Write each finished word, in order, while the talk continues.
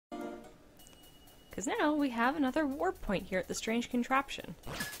because now we have another warp point here at the strange contraption.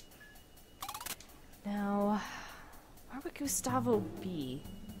 Now, where would Gustavo be?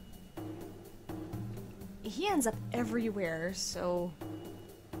 He ends up everywhere, so...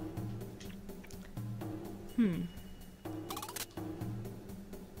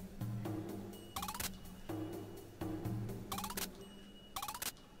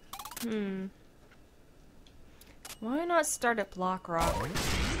 Why not start at Blockrock?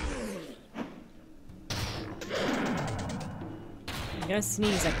 I'm gonna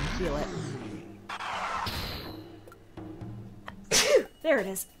sneeze, I can feel it. There it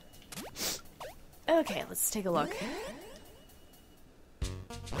is. Okay, let's take a look.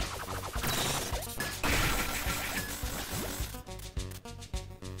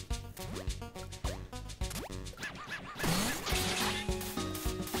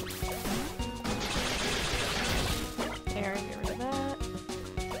 There, get rid of that.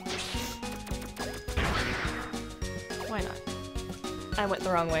 Why not? I went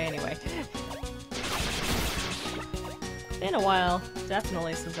the wrong way anyway. Been a while,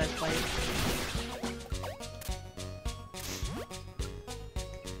 definitely, since I've played.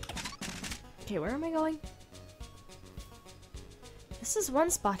 Okay, where am I going? This is one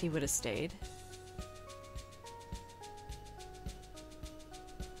spot he would have stayed.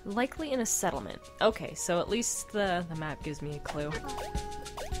 Likely in a settlement. Okay, so at least the map gives me a clue.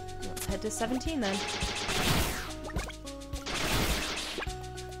 Let's head to 17 then.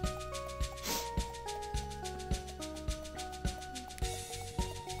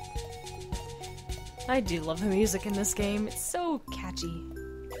 I do love the music in this game. It's so catchy.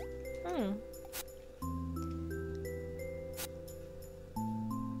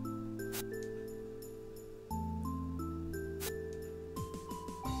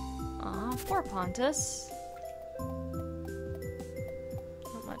 Poor Pontus. Not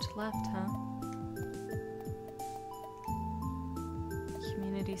much left, huh?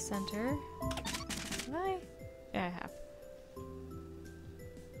 Community center. Have I? Yeah, I have.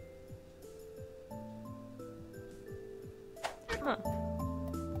 Huh.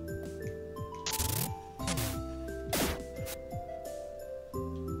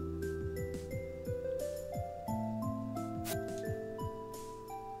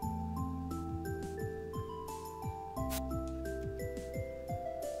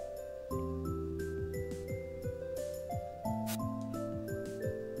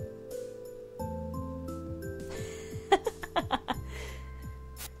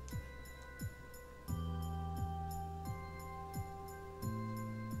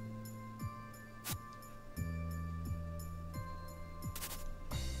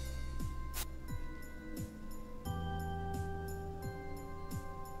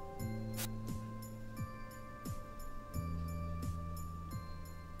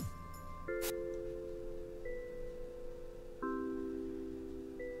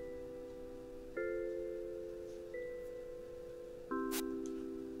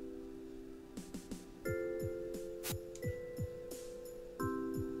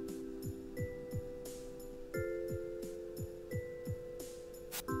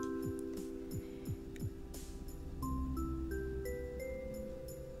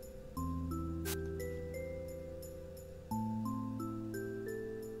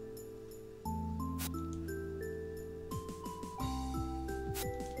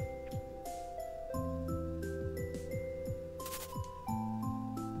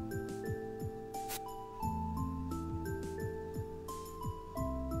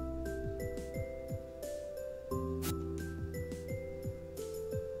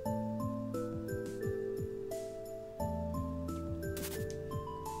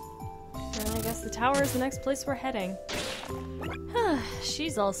 I guess the tower is the next place we're heading.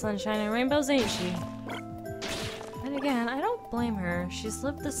 She's all sunshine and rainbows, ain't she? And again, I don't blame her. She's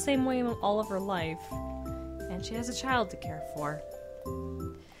lived the same way all of her life. And she has a child to care for.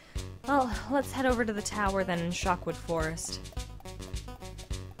 Well, let's head over to the tower then in Shockwood Forest.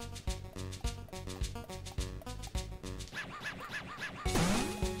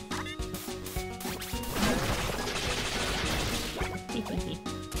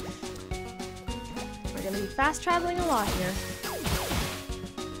 We're gonna be fast traveling a lot here.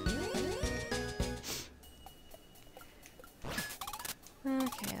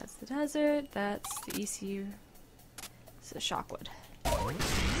 Okay, that's the desert, that's the ECU. This is Shockwood.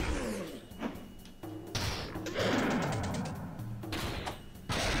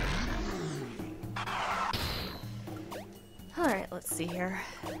 Alright, let's see here.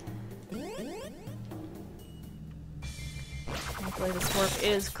 Thankfully this warp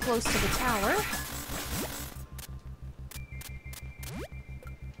is close to the tower.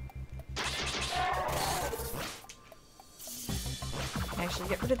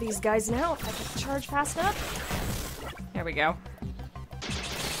 actually get rid of these guys now if I can charge fast enough. There we go.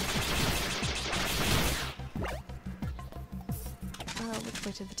 Which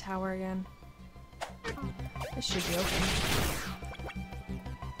way to the tower again? This should be open.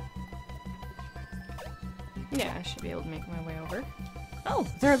 Yeah, I should be able to make my way over. Oh,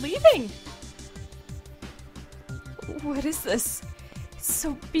 they're leaving! What is this? It's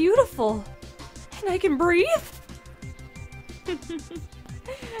so beautiful! And I can breathe?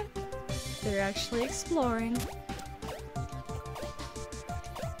 They're actually exploring.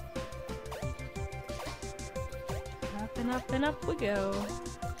 Up and up and up we go.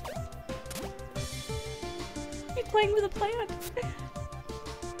 You're playing with a plant!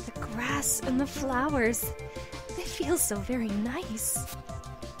 The grass and the flowers. They feel so very nice.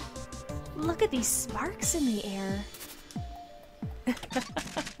 Look at these sparks in the air.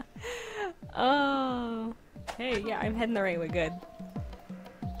 Oh. Hey, yeah, I'm heading the right way. Good.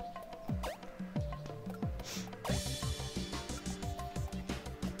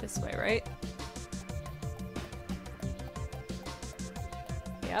 This way, right?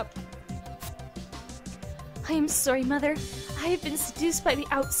 Yep. I am sorry, Mother. I have been seduced by the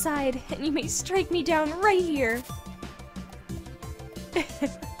outside, and you may strike me down right here.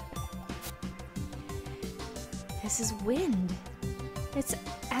 This is wind. It's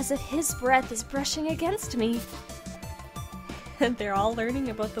as if his breath is brushing against me. And they're all learning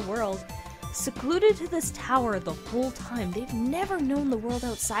about the world. Secluded to this tower the whole time. They've never known the world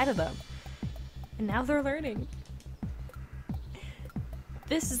outside of them. And now they're learning.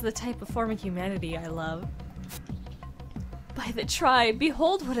 This is the type of form of humanity I love. By the tribe,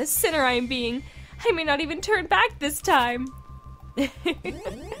 behold what a sinner I am being. I may not even turn back this time.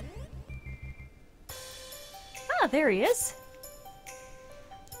 Ah, there he is.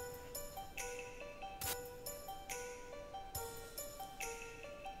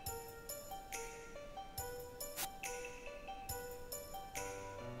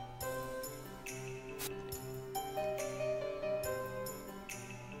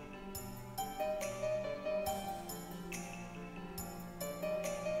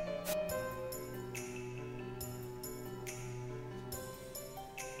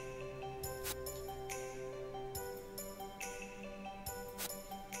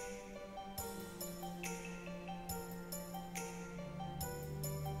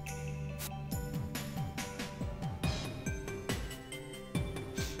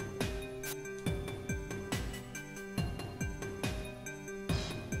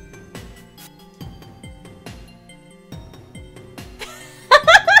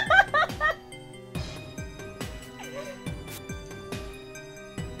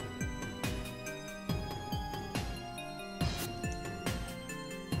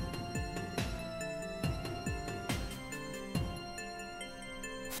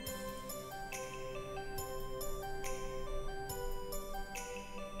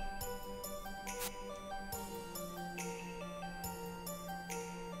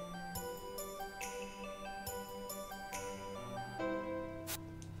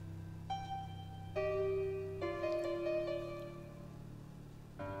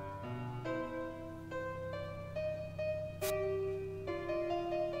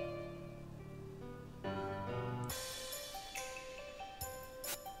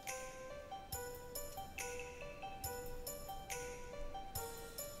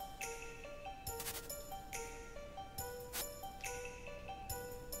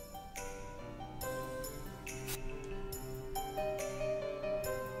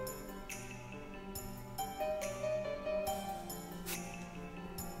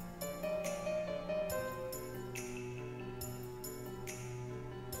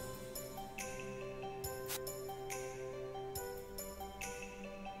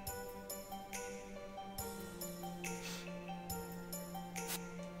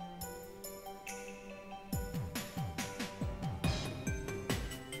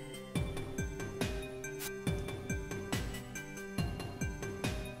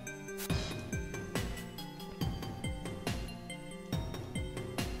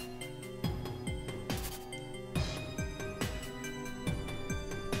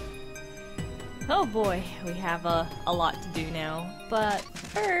 Oh boy, we have a lot to do now. But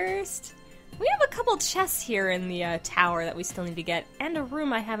first, we have a couple chests here in the tower that we still need to get, and a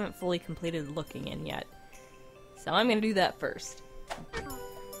room I haven't fully completed looking in yet. So I'm gonna do that first.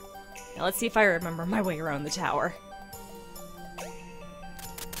 Now let's see if I remember my way around the tower.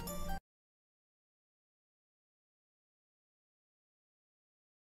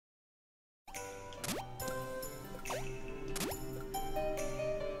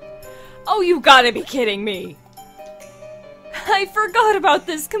 Oh, you gotta be kidding me! I forgot about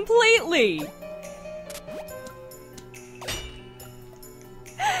this completely!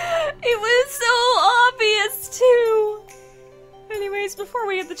 It was so obvious, too! Anyways, before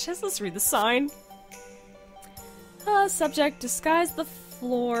we hit the chest, let's read the sign. Subject, disguise the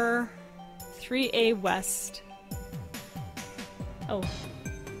floor. 3A West. Oh.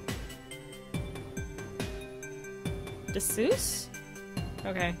 Dessous?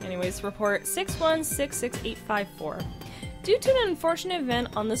 Okay, anyways, report 6166854. Due to an unfortunate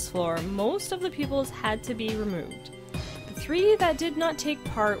event on this floor, most of the pupils had to be removed. The 3 that did not take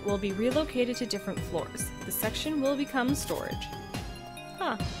part will be relocated to different floors. The section will become storage.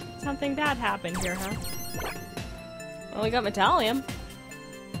 Huh. Something bad happened here, huh? Well, we got Metallium.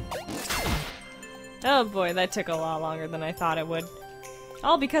 Oh boy, that took a lot longer than I thought it would.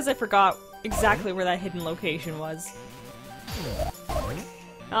 All because I forgot exactly where that hidden location was.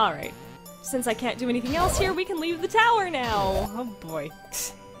 Alright. Since I can't do anything else here, we can leave the tower now! Oh boy.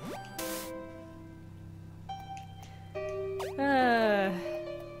 That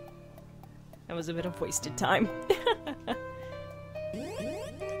was a bit of wasted time.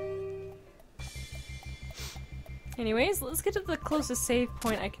 Anyways, let's get to the closest save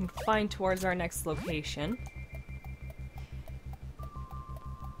point I can find towards our next location.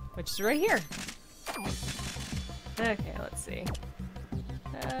 Which is right here. Okay, let's see.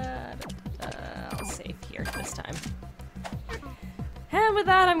 I'll save here this time. And with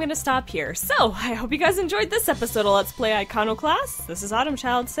that, I'm gonna stop here. So, I hope you guys enjoyed this episode of Let's Play Iconoclasts. This is Autumn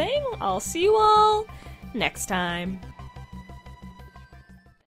Child saying, I'll see you all next time.